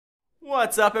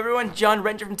What's up everyone, John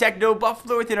Renter from Techno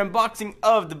Buffalo with an unboxing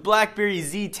of the Blackberry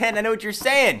Z10. I know what you're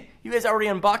saying, you guys already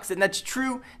unboxed it, and that's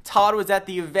true. Todd was at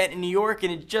the event in New York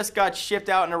and it just got shipped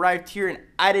out and arrived here, and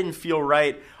I didn't feel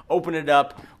right opening it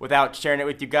up without sharing it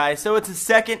with you guys. So it's the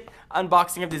second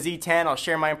unboxing of the Z10. I'll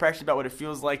share my impression about what it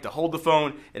feels like to hold the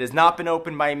phone. It has not been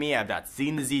opened by me, I've not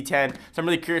seen the Z10, so I'm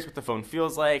really curious what the phone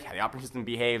feels like, how the operating system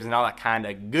behaves, and all that kind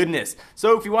of goodness.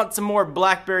 So if you want some more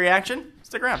Blackberry action,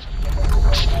 stick around.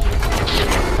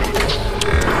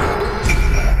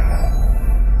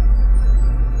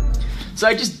 So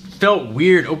I just felt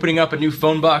weird opening up a new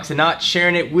phone box and not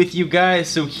sharing it with you guys.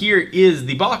 So here is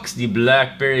the box, the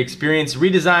Blackberry experience,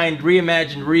 redesigned,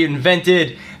 reimagined,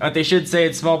 reinvented. And what they should say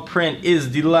in small print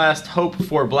is the last hope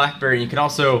for Blackberry. You can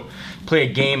also play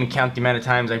a game and count the amount of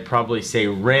times I probably say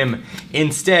RIM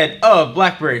instead of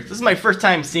Blackberry. This is my first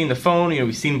time seeing the phone. You know,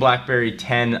 we've seen Blackberry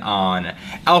 10 on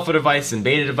alpha devices and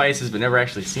beta devices, but never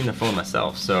actually seen the phone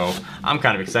myself. So I'm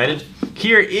kind of excited.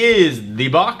 Here is the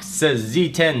box. It says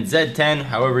Z10, Z10,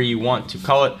 however you want to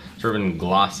call it. Sort of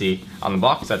glossy on the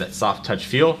box, had that soft touch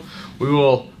feel. We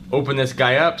will open this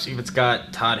guy up, see if it's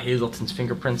got Todd Hazelton's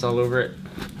fingerprints all over it.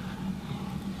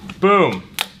 Boom.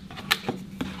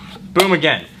 Boom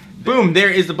again. Boom, there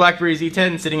is the Blackberry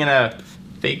Z10 sitting in a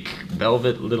fake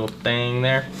velvet little thing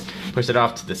there. Push it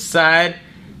off to the side.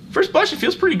 First blush, it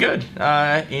feels pretty good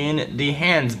in the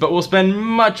hands, but we'll spend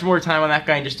much more time on that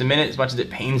guy in just a minute. As much as it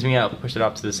pains me, I'll push it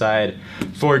off to the side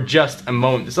for just a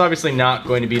moment. This is obviously not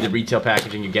going to be the retail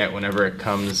packaging you get whenever it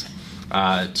comes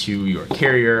to your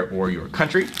carrier or your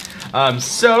country.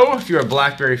 So if you're a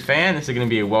Blackberry fan, this is going to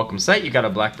be a welcome sight. You got a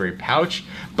Blackberry pouch,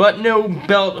 but no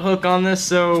belt hook on this,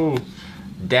 so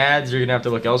dads, you're going to have to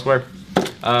look elsewhere.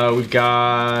 We've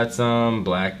got some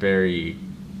Blackberry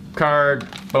card,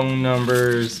 phone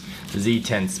numbers,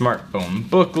 Z10 smartphone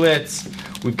booklets.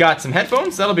 We've got some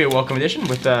headphones. That'll be a welcome addition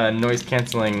with a noise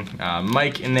canceling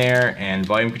mic in there and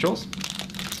volume controls.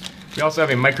 We also have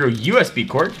a micro USB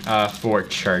cord for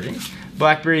charging.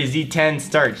 Blackberry Z10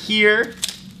 start here,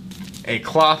 a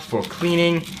cloth for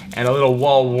cleaning, and a little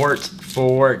wall wart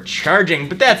for charging.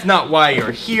 But that's not why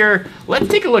you're here. Let's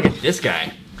take a look at this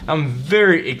guy. I'm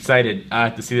very excited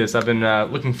to see this. I've been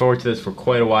looking forward to this for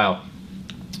quite a while.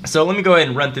 So let me go ahead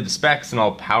and run through the specs and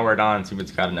I'll power it on and see if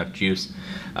it's got enough juice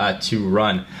to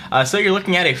run. So you're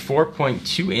looking at a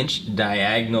 4.2 inch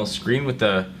diagonal screen with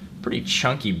a pretty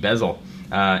chunky bezel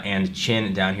and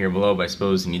chin down here below, but I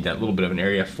suppose you need that little bit of an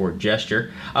area for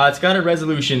gesture. It's got a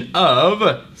resolution of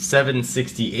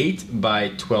 768 by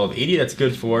 1280. That's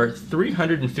good for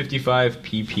 355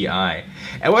 ppi.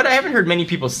 And what I haven't heard many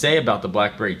people say about the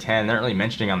Blackberry 10, they're not really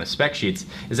mentioning on the spec sheets,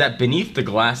 is that beneath the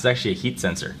glass is actually a heat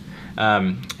sensor.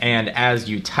 And as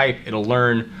you type, it'll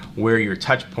learn where your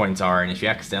touch points are, and if you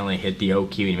accidentally hit the O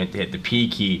key when you meant to hit the P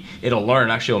key, it'll learn,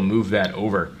 actually it'll move that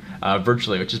over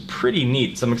virtually, which is pretty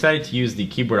neat. So I'm excited to use the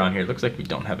keyboard on here. It looks like we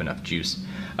don't have enough juice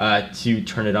to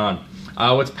turn it on.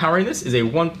 What's powering this is a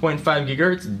 1.5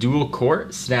 gigahertz dual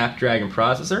core Snapdragon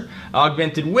processor,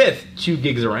 augmented with 2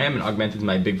 gigs of RAM, and augmented is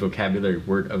my big vocabulary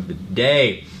word of the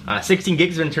day. 16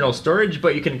 gigs of internal storage,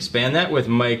 but you can expand that with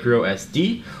micro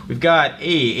SD. We've got a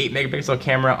 8 megapixel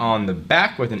camera on the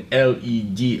back with an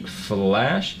LED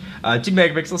flash, 2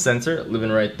 megapixel sensor living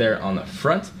right there on the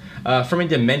front. From a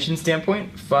dimension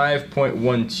standpoint,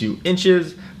 5.12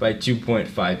 inches by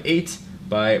 2.58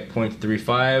 by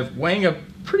 0.35, weighing a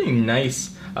pretty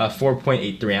nice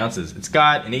 4.83 ounces. It's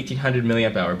got an 1800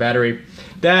 milliamp hour battery.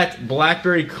 That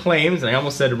Blackberry claims, and I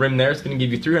almost said RIM there, it's going to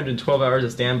give you 312 hours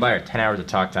of standby or 10 hours of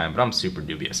talk time, but I'm super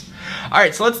dubious.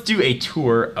 Alright, so let's do a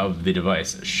tour of the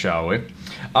device, shall we?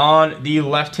 On the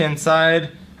left-hand side,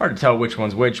 hard to tell which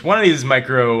one's which. One of these is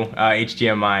micro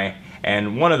HDMI,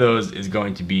 and one of those is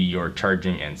going to be your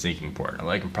charging and syncing port.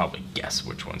 I can probably guess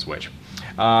which one's which.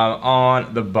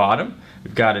 On the bottom,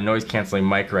 we've got a noise canceling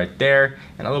mic right there,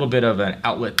 and a little bit of an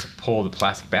outlet to pull the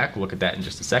plastic back. We'll look at that in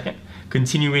just a second.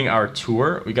 Continuing our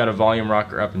tour, we got a volume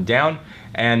rocker up and down,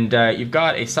 and you've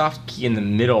got a soft key in the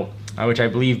middle, which I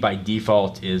believe by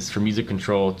default is for music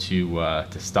control to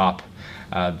stop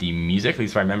the music, at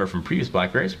least if I remember from previous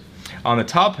Blackberries. On the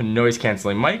top, a noise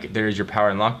canceling mic. There's your power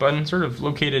and lock button, sort of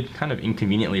located kind of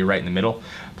inconveniently right in the middle.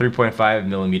 3.5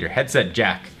 millimeter headset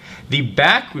jack. The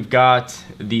back, we've got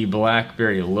the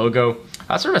Blackberry logo.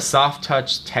 Sort of a soft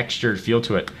touch textured feel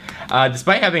to it.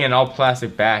 Despite having an all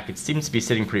plastic back, it seems to be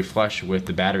sitting pretty flush with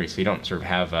the battery, so you don't sort of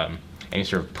have any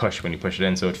sort of push when you push it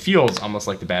in, so it feels almost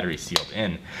like the battery's sealed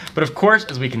in. But of course,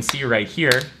 as we can see right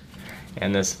here,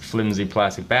 and this flimsy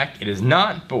plastic back, it is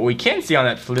not, but what we can see on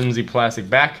that flimsy plastic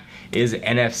back is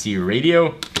NFC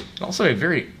radio, and also a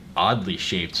very oddly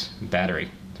shaped battery.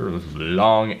 sort of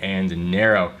long and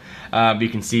narrow. But you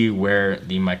can see where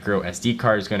the micro SD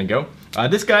card is going to go.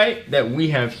 This guy that we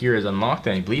have here is unlocked,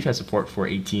 and I believe has support for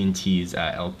AT&T's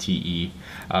LTE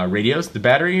radios. The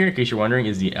battery here, in case you're wondering,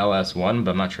 is the LS1,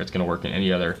 but I'm not sure it's going to work in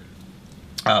any other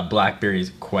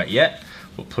Blackberries quite yet.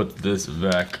 We'll put this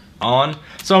back on.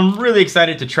 So I'm really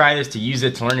excited to try this, to use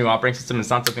it, to learn a new operating system.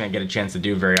 It's not something I get a chance to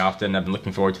do very often. I've been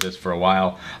looking forward to this for a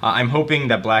while. I'm hoping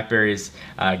that Blackberry's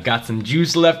got some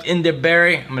juice left in their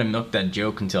berry. I'm gonna milk that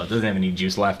joke until it doesn't have any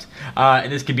juice left.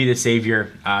 And this could be the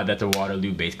savior that the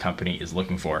Waterloo-based company is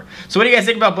looking for. So what do you guys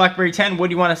think about Blackberry 10? What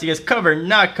do you want to see us cover,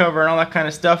 not cover, and all that kind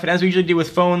of stuff? And as we usually do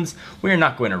with phones, we're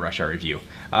not going to rush our review.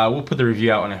 We'll put the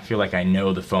review out when I feel like I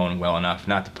know the phone well enough,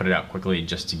 not to put it out quickly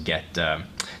just to get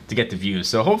the views.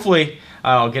 So hopefully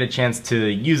I'll get a chance to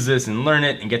use this and learn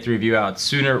it and get the review out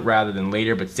sooner rather than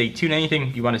later. But stay tuned.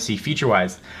 Anything you want to see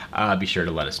feature-wise, be sure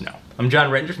to let us know. I'm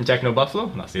John Rettinger from Techno Buffalo,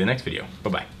 and I'll see you in the next video.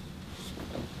 Bye-bye.